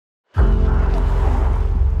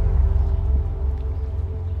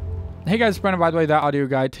Hey guys, it's Brenden, by the way, that audio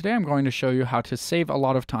guide. Today I'm going to show you how to save a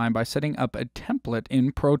lot of time by setting up a template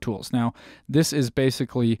in Pro Tools. Now, this is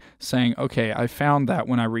basically saying, okay, I found that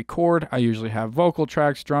when I record, I usually have vocal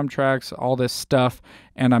tracks, drum tracks, all this stuff,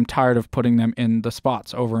 and I'm tired of putting them in the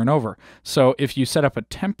spots over and over. So if you set up a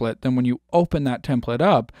template, then when you open that template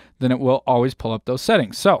up, then it will always pull up those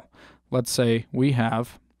settings. So let's say we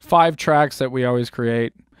have 5 tracks that we always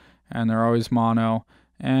create, and they're always mono.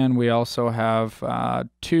 And we also have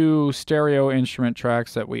 2 stereo instrument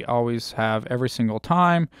tracks that we always have every single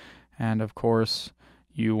time. And of course,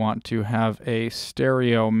 you want to have a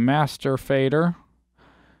stereo master fader.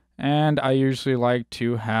 And I usually like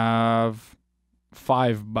to have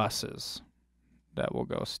 5 buses that will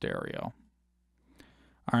go stereo.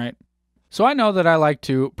 All right. So I know that I like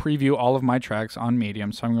to preview all of my tracks on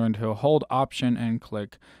medium. So I'm going to hold Option and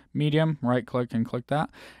click medium, right click and click that.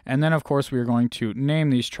 And then of course we are going to name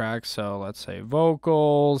these tracks. So let's say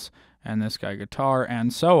vocals and this guy guitar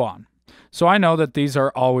and so on. So I know that these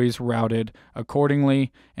are always routed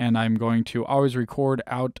accordingly, and I'm going to always record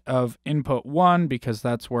out of input 1 because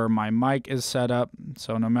that's where my mic is set up.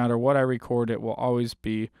 So no matter what I record, it will always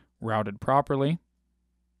be routed properly.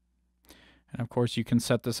 And of course you can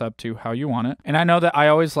set this up to how you want it. And I know that I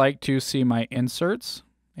always like to see my inserts,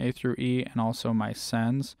 A through E, and also my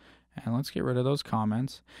sends. And let's get rid of those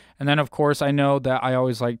comments. And then of course I know that I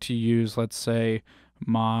always like to use, let's say,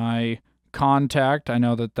 my contact. I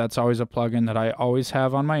know that that's always a plugin that I always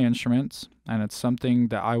have on my instruments, and it's something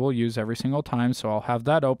that I will use every single time, so I'll have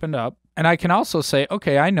that opened up. And I can also say,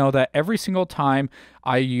 okay, I know that every single time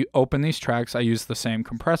I open these tracks, I use the same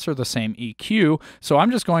compressor, the same EQ, so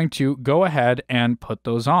I'm just going to go ahead and put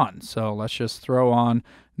those on. So let's just throw on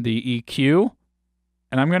the EQ,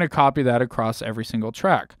 and I'm going to copy that across every single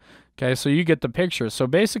track. Okay, so you get the picture. So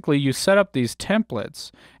basically you set up these templates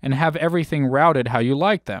and have everything routed how you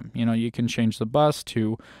like them. You know, you can change the bus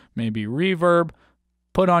to maybe reverb,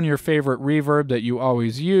 put on your favorite reverb that you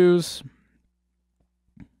always use,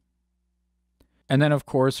 and then of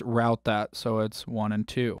course route that so it's 1 and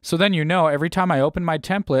 2. So then you know every time I open my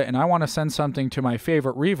template and I want to send something to my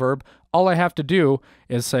favorite reverb, all I have to do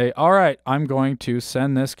is say, all right, I'm going to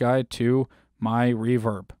send this guy to my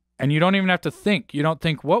reverb. And you don't even have to think. You don't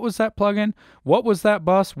think, what was that plugin? What was that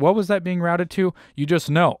bus? What was that being routed to? You just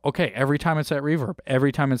know, okay, every time it's that reverb,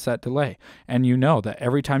 every time it's that delay. And you know that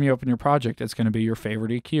every time you open your project, it's going to be your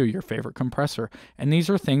favorite EQ, your favorite compressor. And these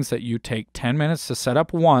are things that you take 10 minutes to set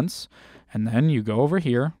up once, and then you go over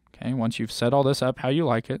here. Okay, once you've set all this up how you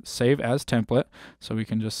like it, save as template. So we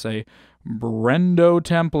can just say Brendo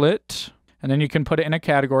template. And then you can put it in a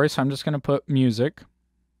category. So I'm just going to put music.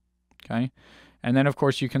 Okay. And then, of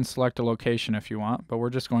course, you can select a location if you want, but we're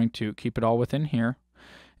just going to keep it all within here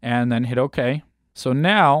and then hit OK. So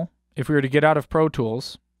now, if we were to get out of Pro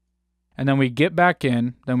Tools and then we get back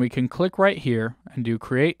in, then we can click right here and do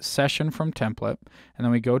Create Session from Template. And then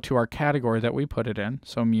we go to our category that we put it in,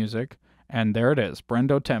 so music, and there it is,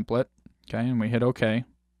 Brendo template. Okay, and we hit OK.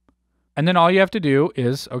 And then all you have to do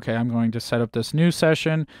is, okay, I'm going to set up this new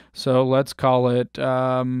session. So let's call it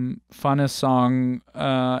Funnest Song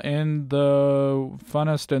in the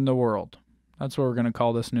Funnest in the World. That's what we're going to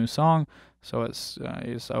call this new song. So it's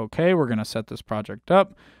okay. We're going to set this project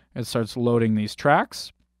up. It starts loading these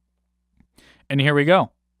tracks. And here we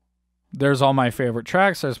go. There's all my favorite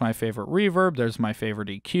tracks. There's my favorite reverb. There's my favorite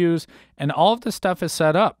EQs. And all of this stuff is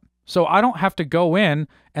set up. So I don't have to go in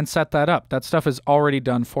and set that up. That stuff is already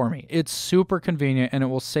done for me. It's super convenient and it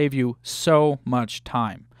will save you so much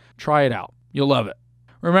time. Try it out. You'll love it.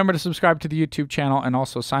 Remember to subscribe to the YouTube channel and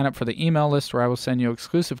also sign up for the email list where I will send you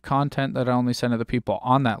exclusive content that I only send to the people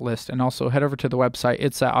on that list. And also head over to the website,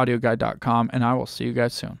 itsthatAudioguide.com, and I will see you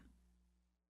guys soon.